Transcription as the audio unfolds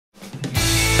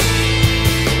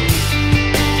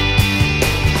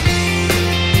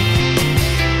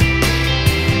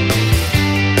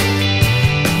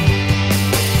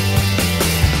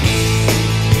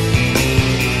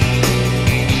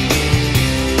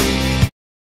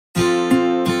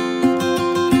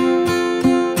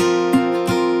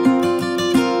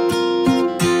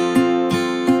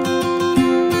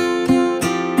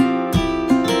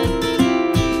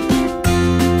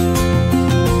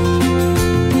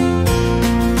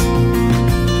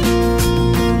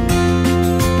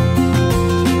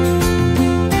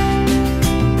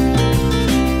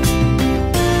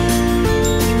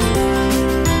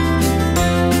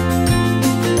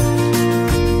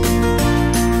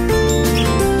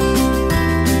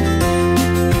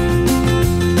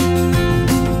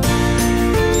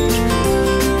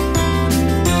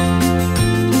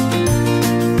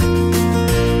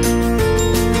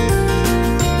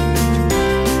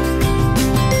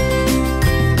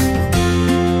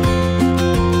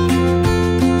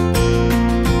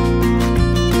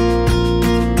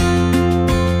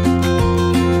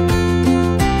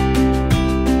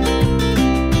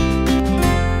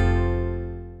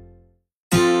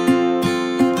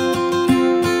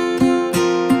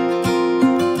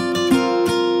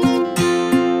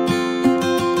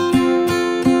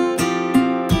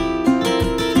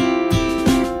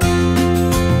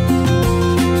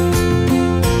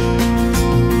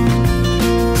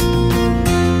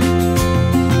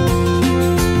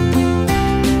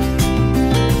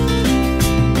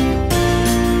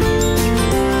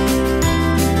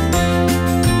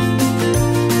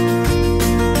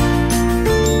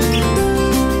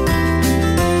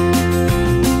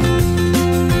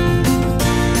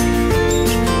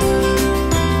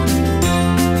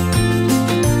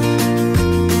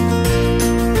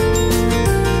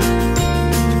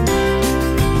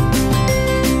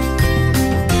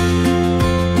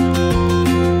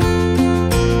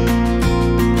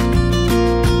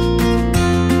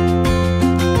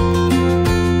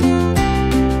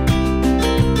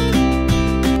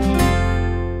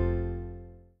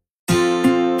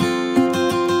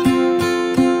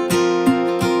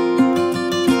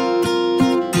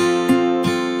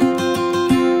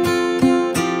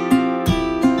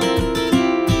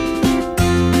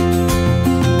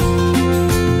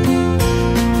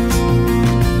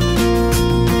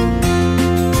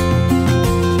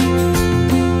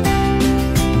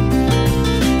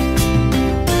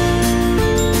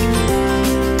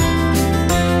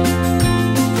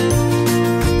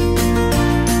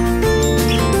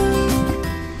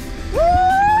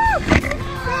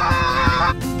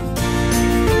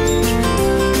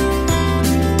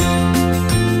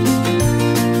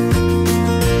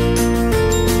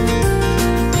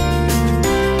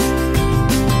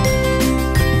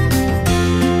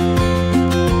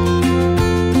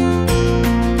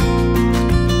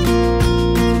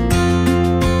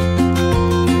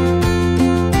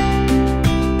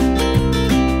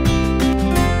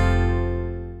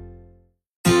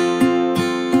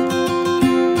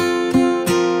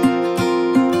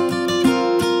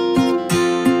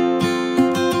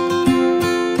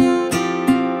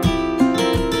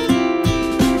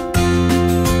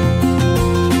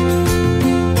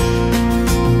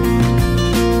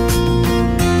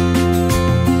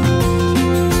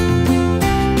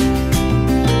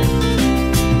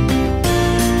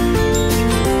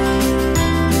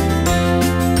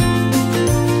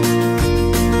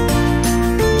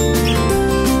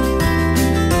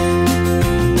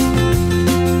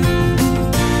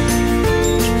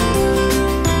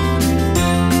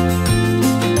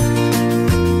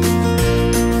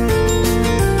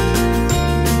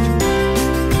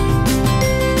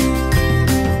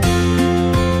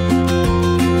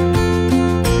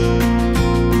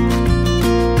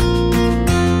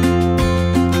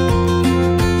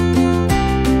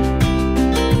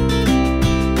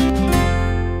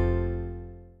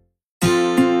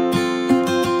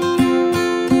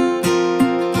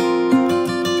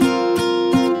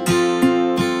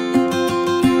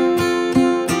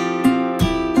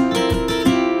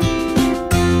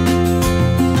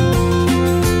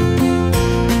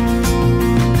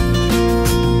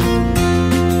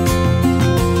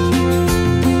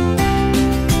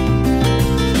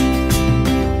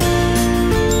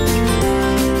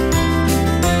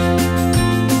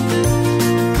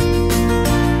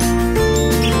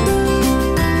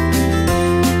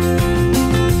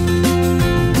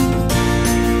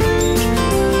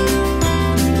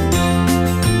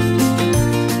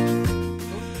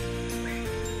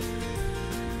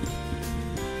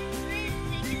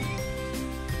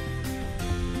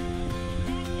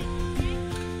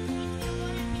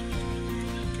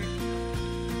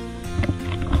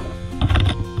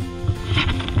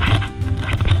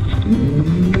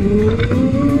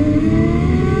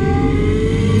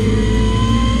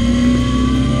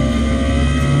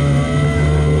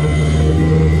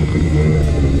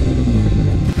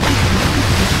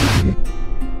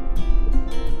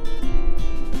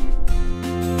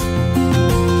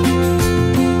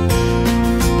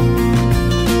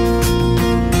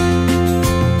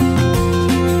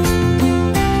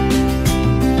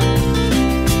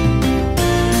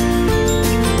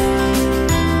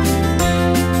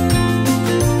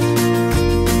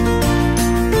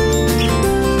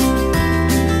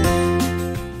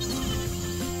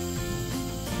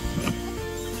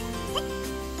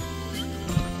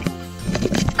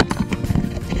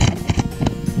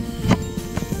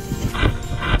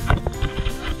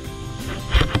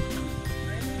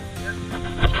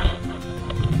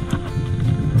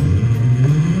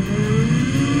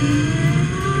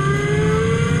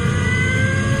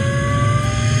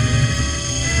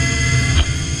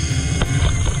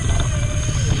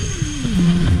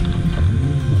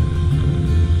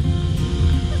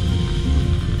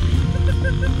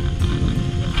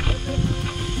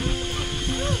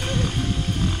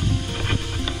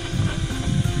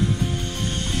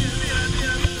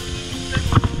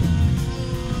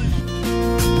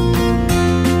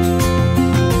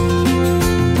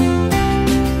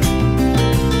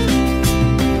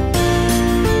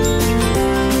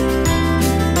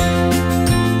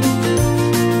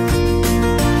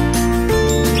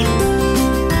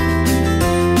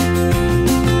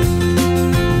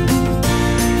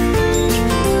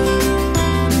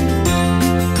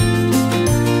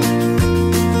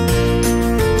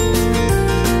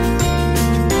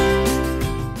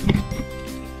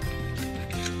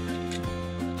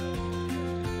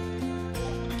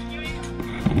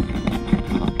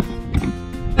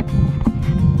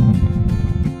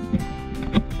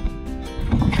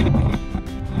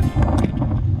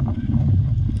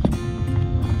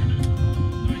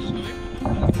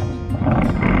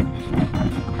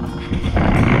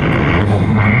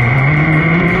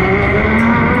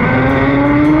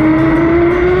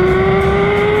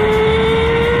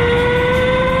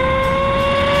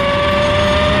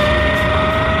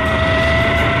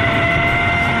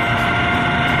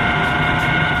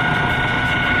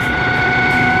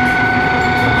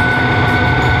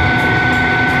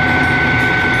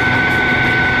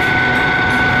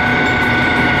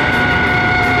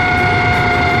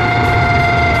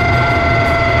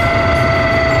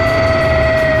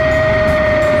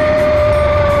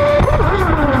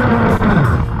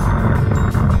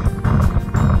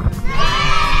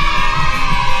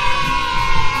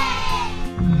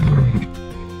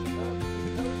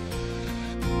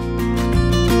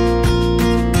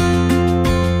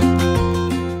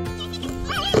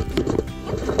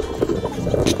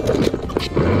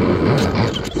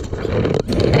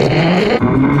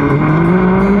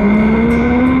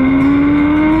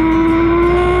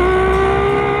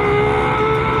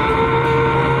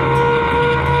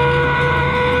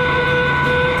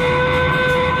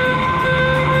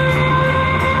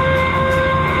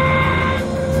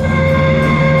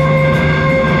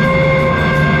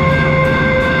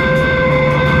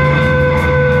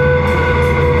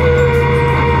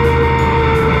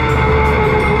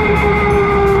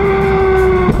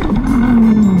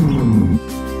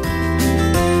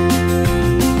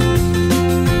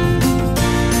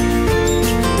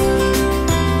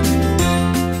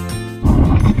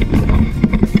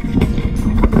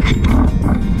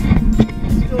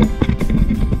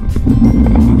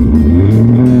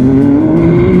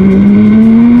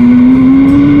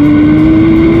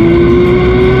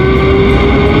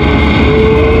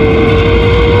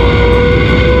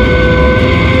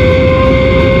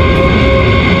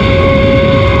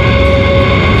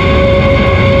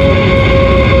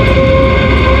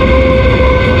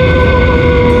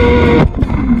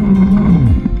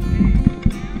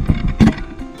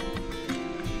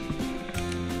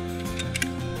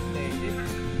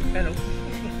Hello.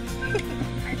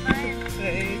 Bye.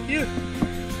 Thank you.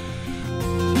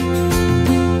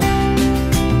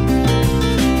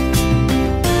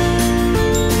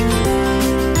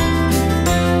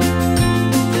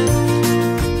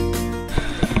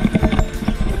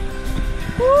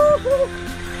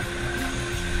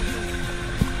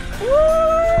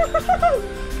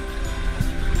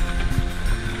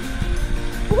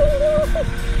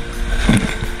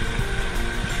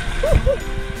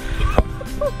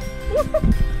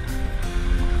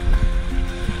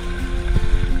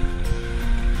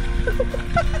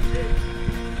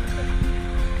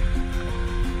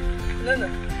 Wala na.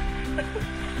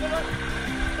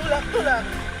 Tulak, tulak.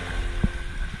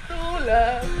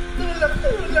 Tulak, tulak,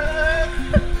 tulak.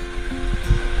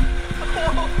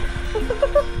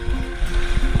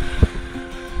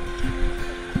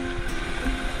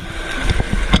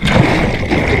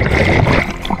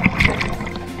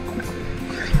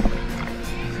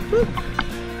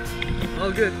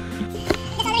 All good.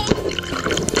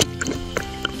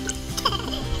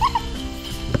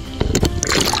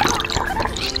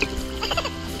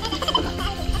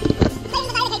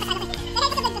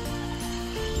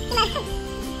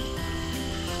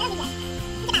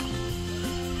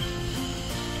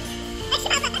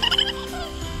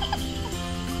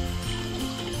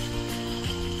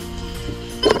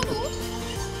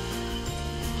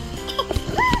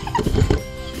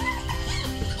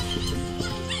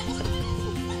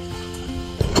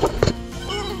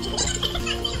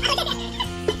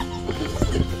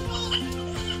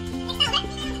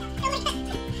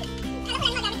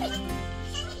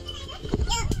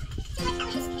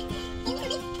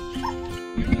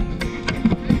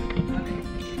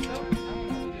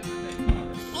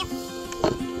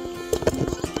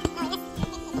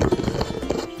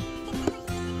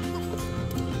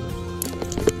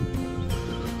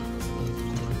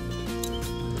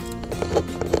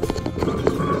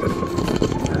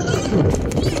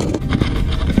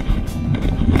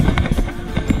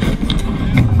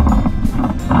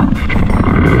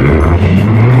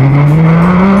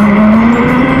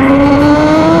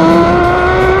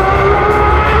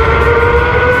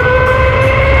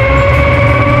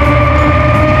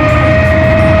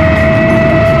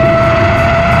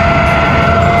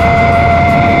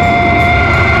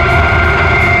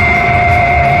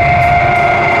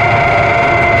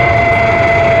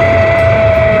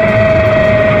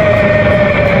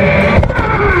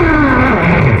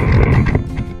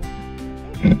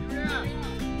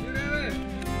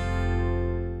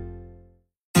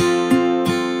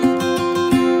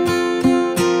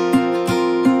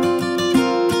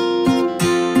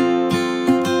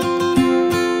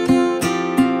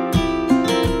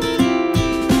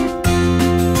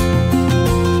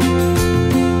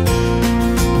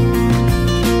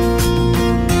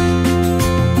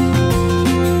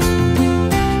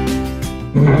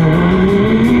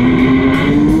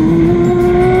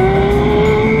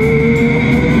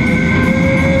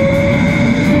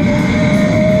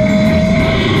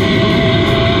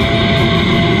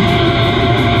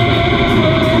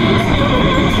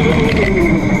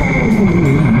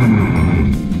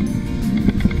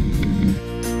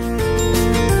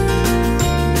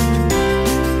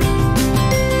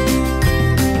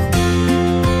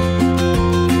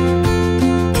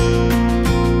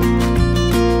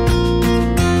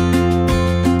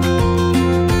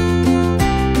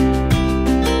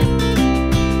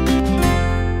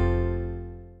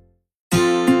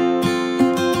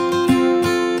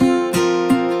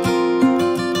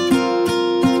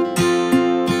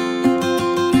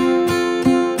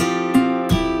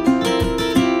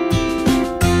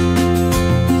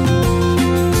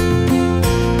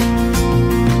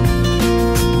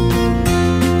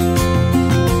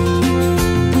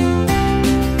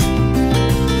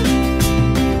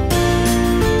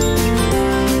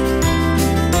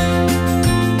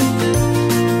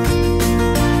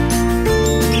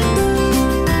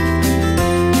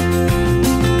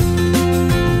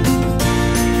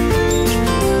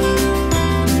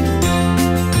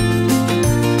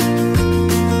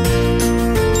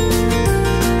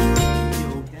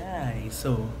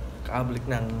 Kaablik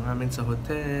ng namin sa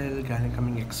hotel, galing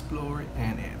kaming explore,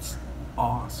 and it's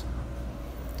awesome.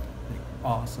 Like,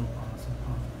 awesome.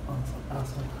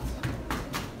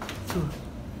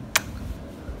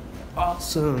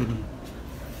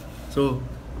 So,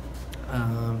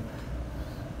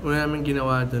 una namin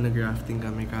ginawa doon, nag-rafting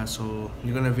kami, kaso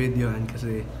hindi ko na videoan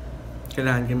kasi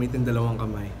kailangan gamitin dalawang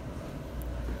kamay.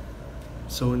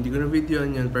 So, hindi ko na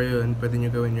videoan yun, pero yun, pwede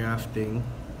nyo gawin yung rafting.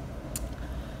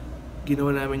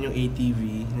 Ginawa namin yung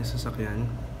ATV na sasakyan.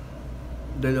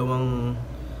 Dalawang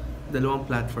dalawang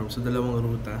platform, so dalawang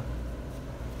ruta.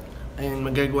 And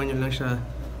magagawa nyo lang siya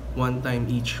one time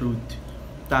each route.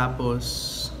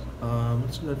 Tapos,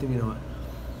 what's natin ginawa?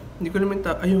 Hindi ko naman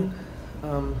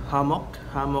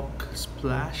hammock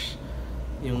splash.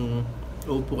 Yung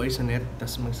uupo kayo sa net,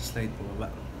 tapos magsaslide pababa.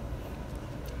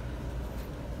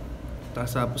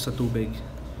 Tapos sa tubig.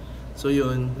 So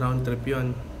yun, round trip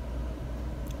yun.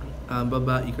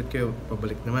 Baba, ikot kayo,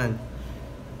 pabalik naman.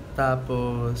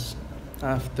 Tapos,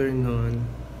 after nun,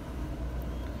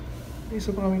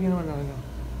 isa pa kami ginawa na ano.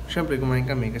 Siyempre, kumain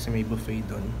kami kasi may buffet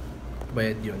doon.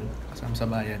 Bayad yun, kasama sa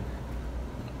bayad.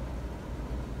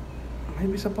 May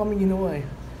isa pa kami ginawa eh.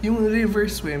 Yung river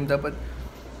swim, dapat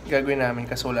gagawin namin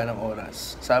kasi wala ng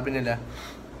oras. Sabi nila,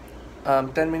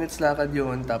 10 minutes lakad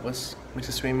yun, tapos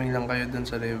magsaswimming lang kayo dun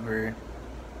sa river.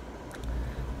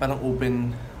 Parang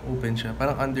open siya.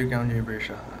 Parang underground river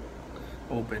siya.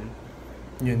 Open.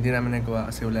 Yun, di namin nagawa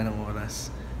kasi wala ng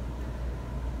oras.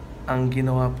 Ang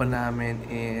ginawa pa namin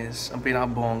is, ang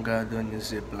pinakabongga dun yung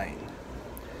zipline.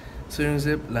 So yung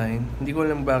zipline, hindi ko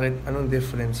alam bakit, anong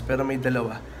difference, pero may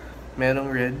dalawa. Merong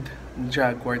red,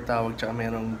 Jaguar tawag, tsaka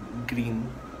merong green,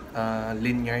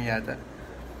 linear yata.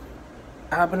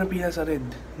 Haba ng pila sa red.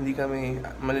 Hindi kami,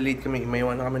 malilate kami,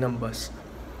 maiwan na kami ng bus.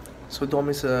 So doon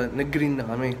kami nag-green na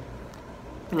kami.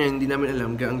 Ngayon, hindi namin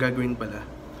alam, ang gagawin pala.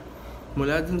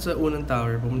 Mula dun sa unang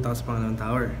tower, pumunta sa pangalawang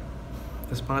tower.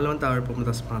 Tapos pangalawang tower,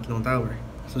 pumunta sa pangatlong tower.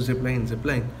 So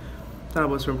zipline.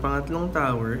 Tapos from pangatlong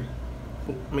tower,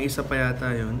 may isa pa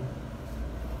yata yun.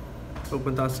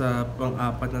 Pupunta sa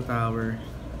pang-apat na tower.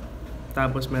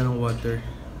 Tapos merong water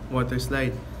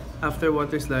slide. After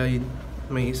water slide,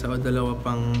 may isa o dalawa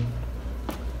pang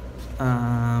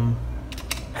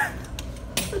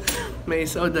may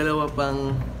isa o dalawa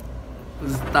pang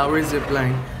tower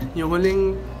zipline. Yung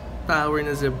huling tower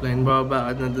na zipline,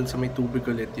 bababa ka na dun sa may tubig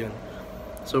ulit yun.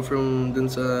 So from dun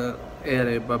sa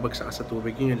ere, babagsak ka sa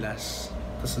tubig, yun yung last.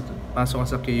 Tapos pasok ka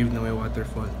sa cave na may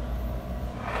waterfall.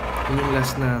 Yun yung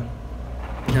last na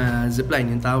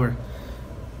zipline, yung tower.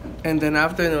 And then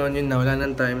after nun, yun na, wala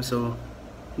nang time, so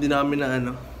hindi namin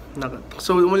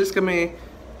so umalis kami,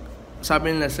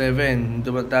 sabi nila 7,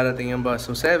 darating yung bus.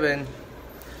 So 7,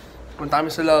 punta kami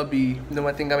sa lobby,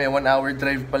 dumating kami, 1 hour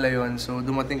drive pala yun. So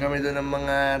dumating kami doon ng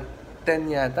mga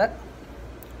 10 yata.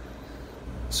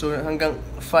 So hanggang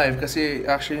 5, kasi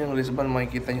actually yung wristband,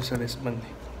 makikita nyo sa wristband.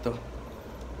 Ito.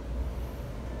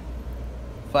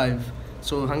 5.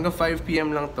 So hanggang 5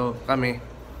 PM lang to kami.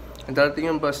 Darating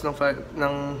yung bus ng 5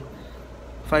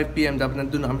 PM, dapat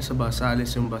nandun na kami sa bus,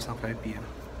 alis yung bus ng 5 PM.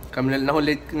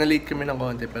 Na-late kami ng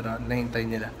konti, pero nahintay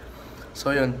nila.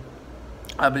 So yun,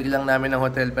 abig lang namin ng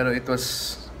hotel, pero it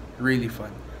was really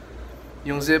fun.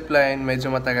 Yung zipline,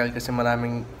 medyo matagal kasi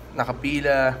maraming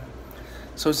nakapila.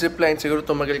 So zipline, siguro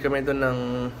tumagal kami doon ng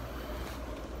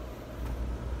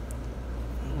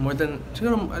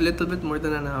siguro a little bit more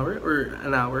than an hour.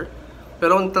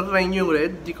 Pero kung tatry nyo yung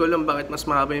red, di ko alam bakit mas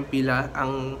mahaba yung pila.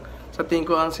 Sa tingin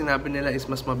ko, ang sinabi nila is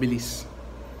mas mabilis.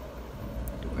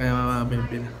 Kaya mahaba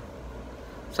yung pila.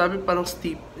 Sabi parang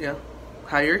steep, yeah.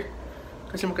 Higher?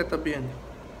 Kasi magkatabi yan.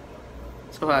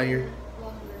 So higher.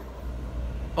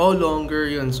 Longer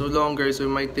yun. So longer, so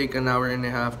it might take 1.5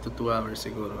 hours to 2 hours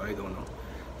siguro. I don't know.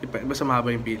 Basta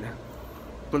mahaba yung pila.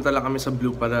 Punta lang kami sa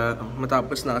Blue para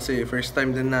matapos na kasi first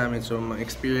time din namin. So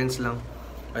ma-experience lang.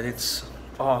 But it's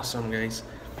awesome, guys.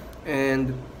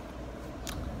 And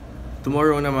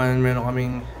tomorrow naman meron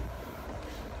kaming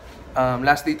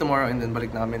last day tomorrow, and then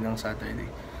balik na kami ng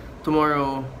Saturday.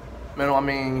 Tomorrow meron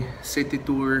kaming city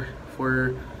tour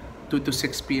for 2 to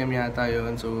 6 PM yata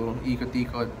yun. So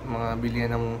ikot-ikot, mga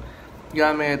bilihan ng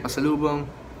gamit, pasalubong,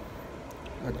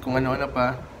 at kung ano-ano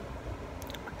pa.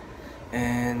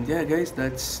 And yeah guys,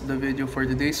 that's the video for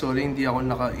today. Sorry hindi ako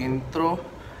naka-intro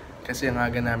kasi ang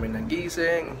aga namin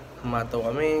nagising,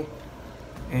 humataw kami,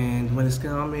 and umalis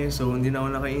ka kami, so hindi na ako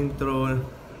naka-intro.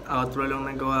 Outro lang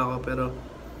nagawa ko, pero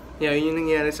yeah, yun yung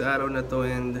nangyari sa araw na to,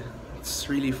 and it's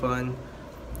really fun.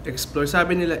 Explore.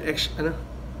 Sabi nila Xcaret.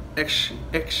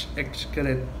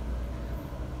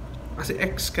 Kasi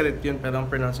Xcaret yun, pero ang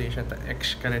pronunciation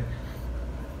Xcaret.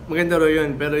 Maganda ro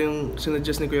yun, pero yung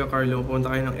sinuggest ni Kuya Carlo, pumunta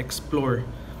kayo ng Explore.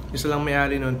 Isa lang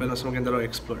may-ari nun, pero mas maganda ro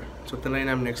Explore. So tinry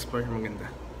namin Explore, maganda.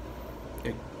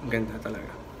 Maganda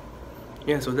talaga.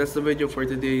 Yeah, so that's the video for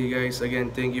today, guys. Again,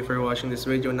 thank you for watching this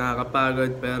video.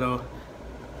 Nakakapagod, pero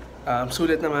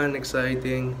sulit naman,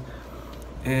 exciting.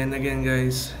 And again,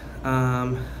 guys,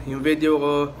 yung video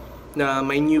ko na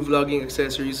my new vlogging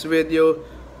accessories video,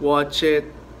 watch it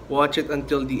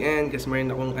until the end kasi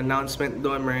mayroon akong announcement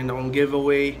doon, mayroon akong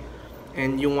giveaway,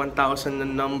 and yung 1,000 na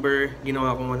number,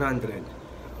 ginawa kong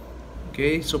 100.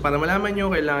 Okay, so para malaman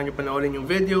nyo, kailangan nyo panoorin yung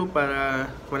video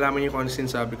para malaman nyo kung ano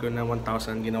sinasabi ko na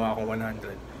 1,000, ginawa kong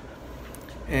 100.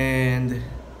 And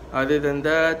other than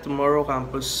that, tomorrow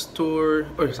campus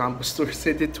tour,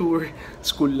 city tour,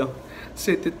 school lang,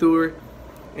 city tour.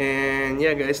 And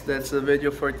yeah guys, that's the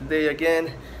video for today.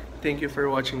 Again, thank you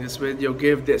for watching this video.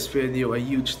 Give this video a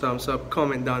huge thumbs up,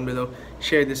 comment down below,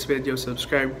 share this video,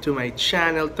 subscribe to my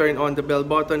channel, turn on the bell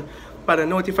button para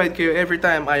notified kayo every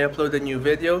time I upload a new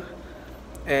video.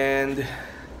 And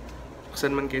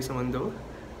saan man kayo sa mundo,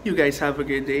 you guys have a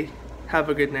good day, have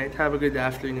a good night, have a good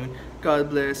afternoon. God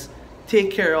bless.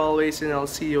 Take care always, and I'll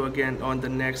see you again on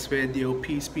the next video.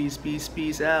 Peace, peace, peace,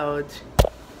 peace out.